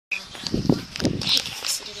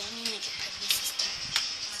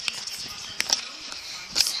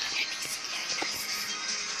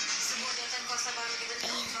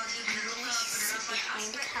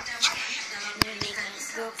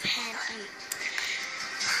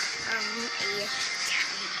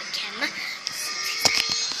camera.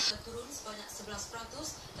 Turun sebanyak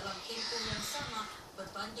 11% dalam tempoh yang sama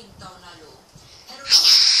berbanding tahun lalu. Heroin,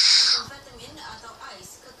 amfetamin atau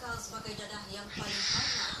ais kekal sebagai dadah yang paling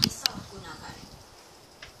banyak disalahgunakan.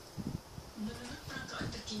 Menurut perangkaan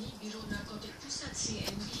terkini Biro Narkotik Pusat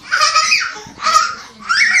CNB, yang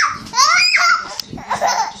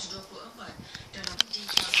 1924 dalam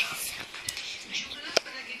ditangkap. Jumlah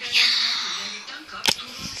penagih dadah yang ditangkap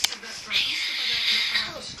turun 11% kepada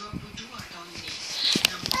 822 tahun ini.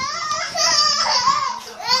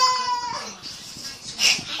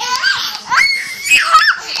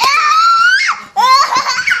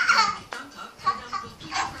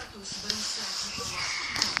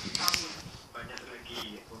 Banyak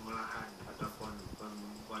lagi pengolahan ataupun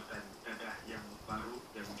pembuatan dadah yang baru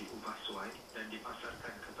yang diubah suai dan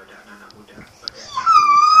dipasarkan kepada anak-anak muda sebagai satu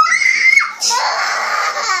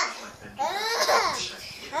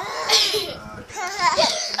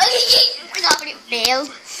Kenapa dia fail?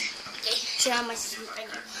 Okay, saya masih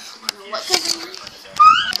tanya. What can I do?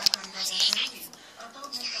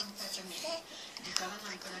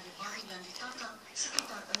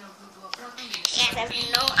 Yes, I have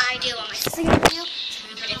no idea what my sister's gonna do.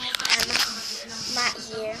 I'm not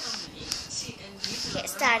here. Get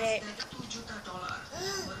started.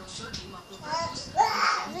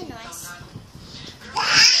 Really nice.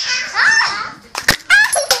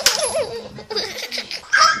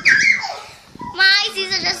 My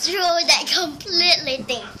sister just threw that completely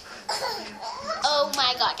thing. Oh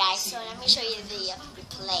my god, guys. So let me show you the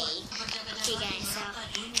replay. Okay, guys. So.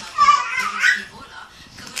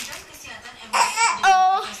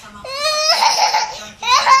 Oh.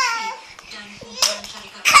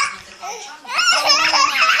 Oh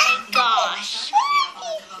my gosh.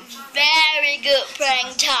 Very good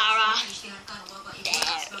prank, Tara.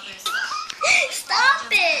 There. Stop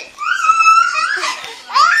it.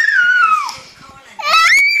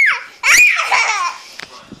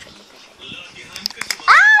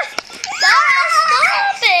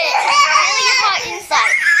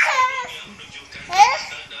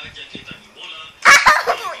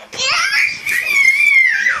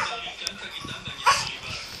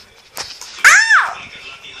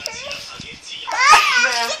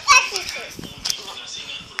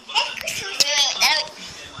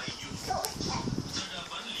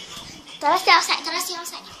 Tara, stay outside. Tara, stay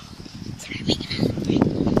outside. Sorry, make another break.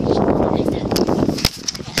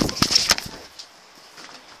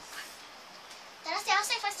 Tara, stay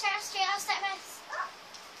outside first. Tara, stay outside first.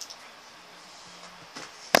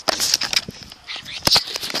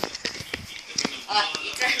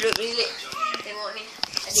 Ikhlas duduk bilik. Tengok ni.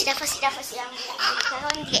 Sit down first.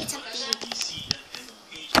 Sekarang ni get something.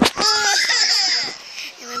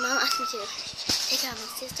 And my mom asked me to take out my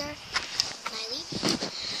sister, Miley.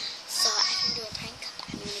 So I can do a prank.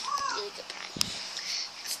 I'm gonna make a really good prank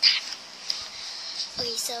next time.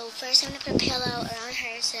 Okay, so first I'm gonna put a pillow around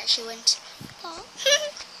her so that she wouldn't fall.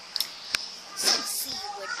 So she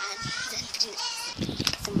would then do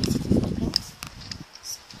some things.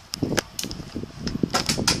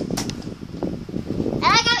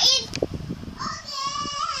 Ella, come in.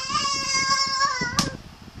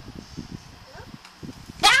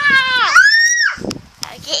 Ah!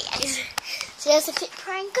 Okay, guys. So that's a quick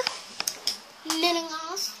prank.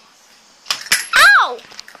 Ow!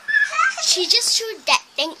 She just threw that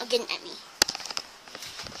thing again at me.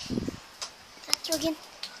 Let's throw again.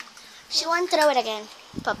 She won't throw it again.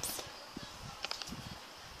 Pups.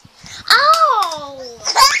 Ow!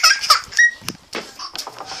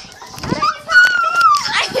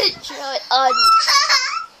 I would throw it on you.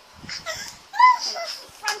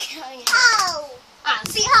 Ah,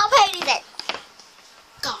 see how I paid it?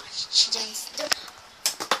 Gosh, she just threw.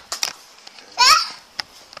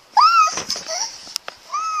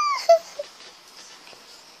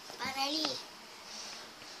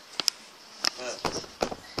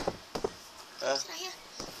 It's not here.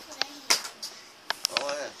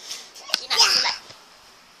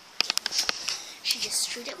 She just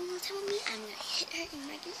threw it one more time at me. I'm gonna hit her in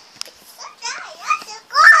my face. What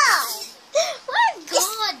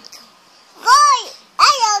God?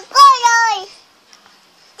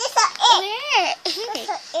 Where?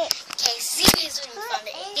 Okay, see you guys when we found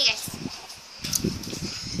it. Okay, guys.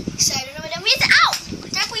 So I don't know what that means. Ow!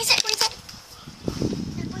 Tara, put inside.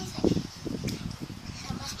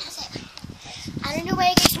 I don't know where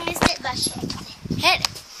you guys missed it, but she hit it.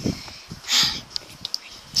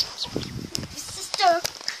 Sister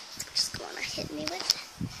just gonna hit me with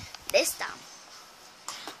this down.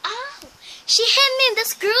 Oh, she hit me. The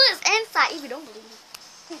screw is inside. If you don't believe me,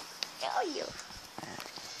 I'll tell you.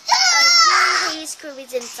 A screw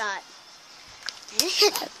is inside.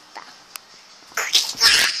 Okay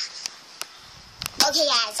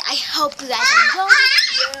guys, I hope you guys enjoyed the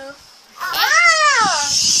video.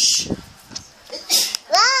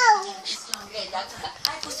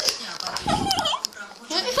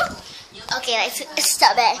 Okay, let's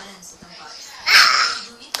stop it.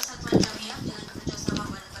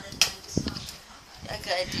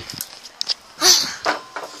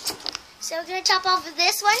 So we're gonna chop off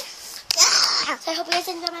this one. So I hope you guys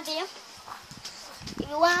enjoyed my video. If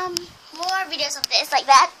you want more videos of this like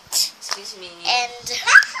that, Excuse me. and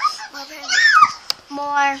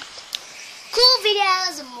more cool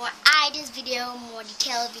videos, more ideas video, more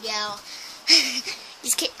detailed video,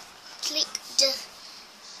 just click the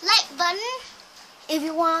like button if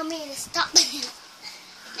you want me to stop.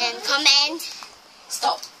 And comment.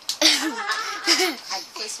 Stop. I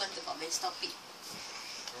first want to comment. Stop it.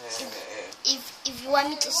 If you want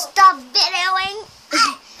me to stop videoing,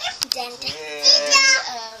 then give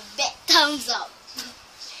a big thumbs up.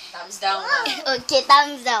 Thumbs down. Okay,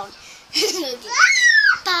 thumbs down. Okay.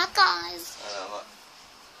 Bye guys.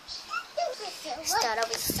 Start off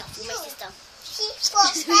with stuff. You make stuff. She's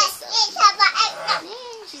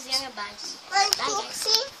gonna bye. Bye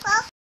guys.